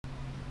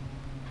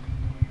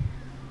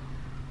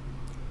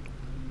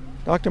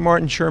Dr.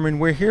 Martin Sherman,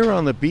 we're here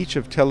on the beach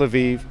of Tel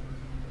Aviv.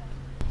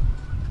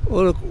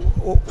 Well, look,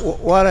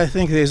 while I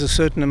think there's a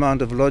certain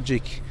amount of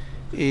logic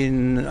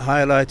in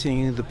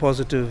highlighting the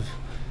positive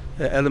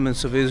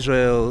elements of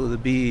Israel, the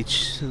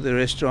beach, the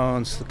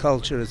restaurants, the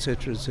culture,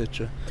 etc.,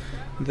 etc.,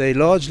 they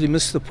largely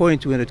miss the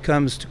point when it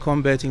comes to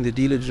combating the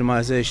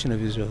delegitimization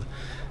of Israel.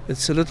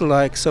 It's a little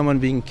like someone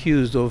being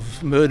accused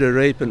of murder,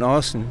 rape, and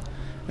arson,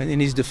 and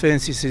in his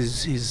defense he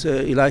says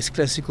he likes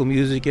classical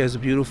music, he has a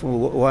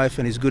beautiful wife,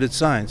 and he's good at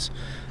science.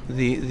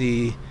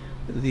 The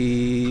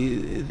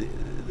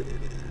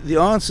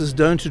answers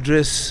don't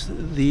address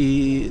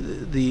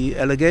the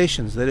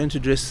allegations. They don't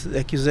address the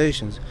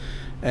accusations,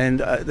 and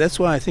that's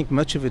why I think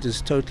much of it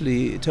is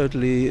totally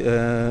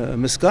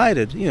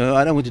misguided.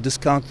 I don't want to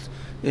discount,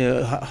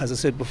 as I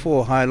said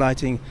before,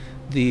 highlighting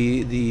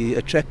the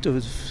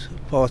attractive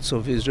parts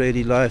of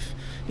Israeli life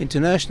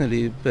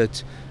internationally,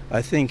 but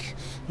I think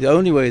the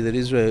only way that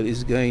Israel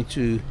is going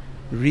to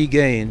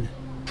regain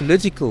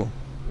political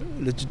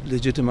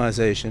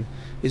legitimization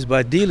is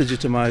by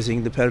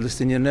delegitimizing the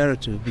Palestinian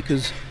narrative,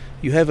 because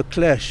you have a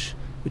clash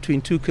between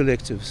two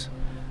collectives.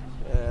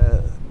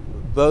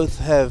 Both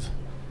have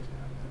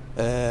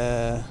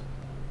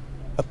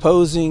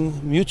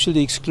opposing,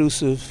 mutually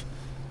exclusive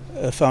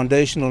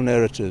foundational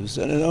narratives,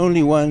 and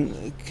only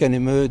one can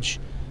emerge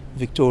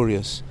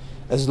victorious.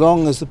 As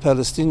long as the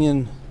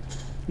Palestinian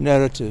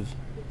narrative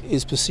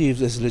is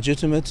perceived as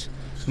legitimate,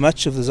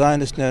 much of the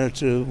Zionist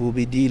narrative will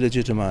be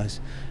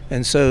delegitimized.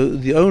 And so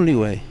the only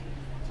way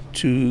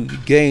to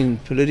gain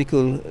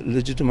political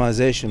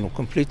legitimization or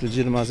complete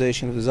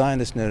legitimization of the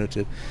Zionist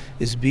narrative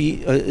is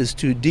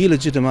to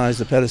delegitimize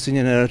the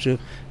Palestinian narrative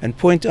and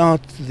point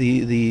out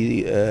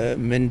the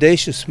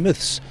mendacious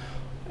myths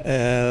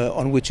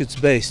on which it's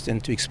based,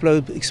 and to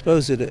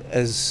expose it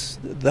as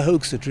the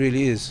hoax it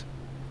really is.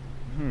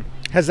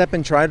 Has that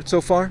been tried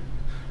so far?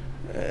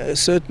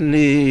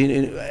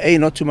 Certainly,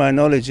 not to my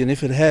knowledge, and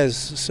if it has,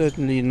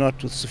 certainly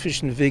not with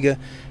sufficient vigor,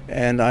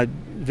 and I'm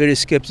very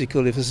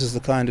skeptical if this is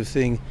the kind of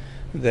thing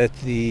that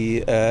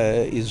the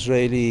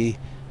Israeli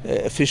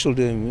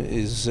officialdom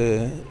is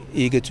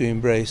eager to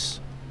embrace,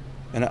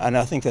 and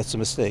I think that's a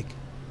mistake.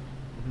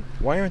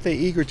 Why aren't they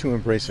eager to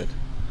embrace it?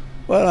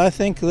 Well, I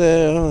think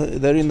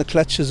they're in the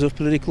clutches of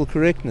political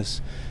correctness.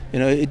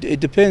 It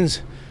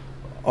depends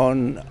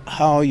on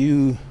how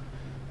you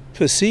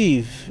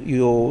perceive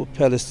your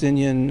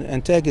Palestinian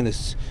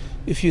antagonists.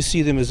 If you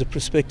see them as a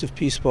prospective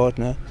peace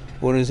partner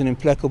or as an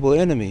implacable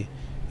enemy.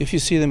 If you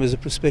see them as a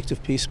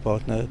prospective peace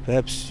partner,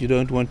 perhaps you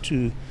don't want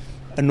to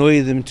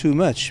annoy them too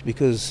much,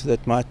 because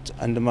that might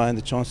undermine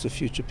the chance of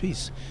future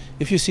peace.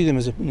 If you see them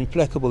as an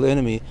implacable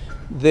enemy,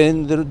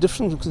 then there are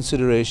different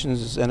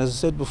considerations, and as I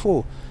said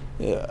before,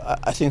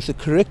 I think the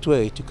correct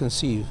way to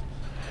conceive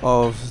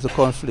of the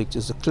conflict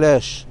is a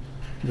clash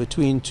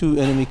between two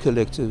enemy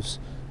collectives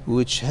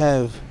which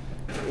have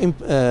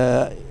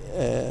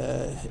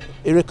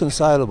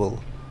irreconcilable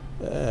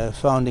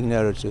founding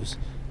narratives,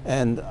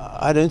 and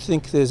I don't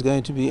think there's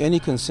going to be any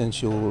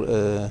consensual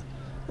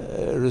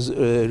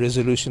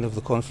resolution of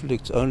the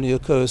conflict, only a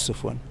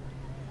coercive one.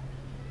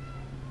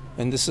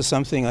 And this is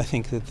something I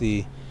think that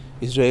the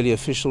Israeli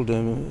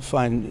officialdom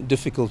find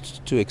difficult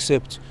to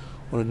accept,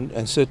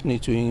 and certainly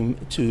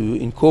to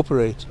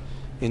incorporate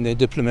in their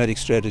diplomatic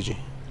strategy.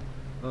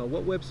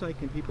 What website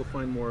can people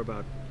find more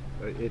about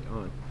it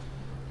on?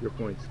 Your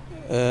points.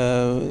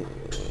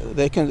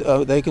 They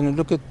can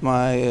look at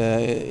my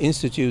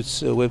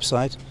institute's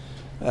website,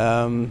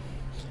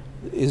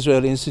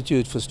 Israel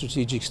Institute for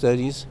Strategic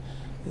Studies.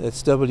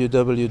 That's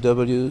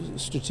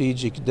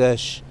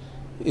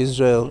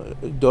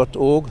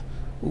www.strategic-israel.org,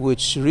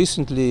 which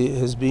recently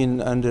has been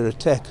under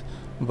attack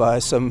by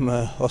some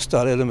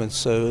hostile elements.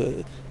 So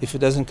if it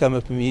doesn't come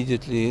up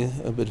immediately,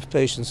 a bit of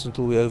patience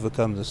until we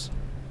overcome this.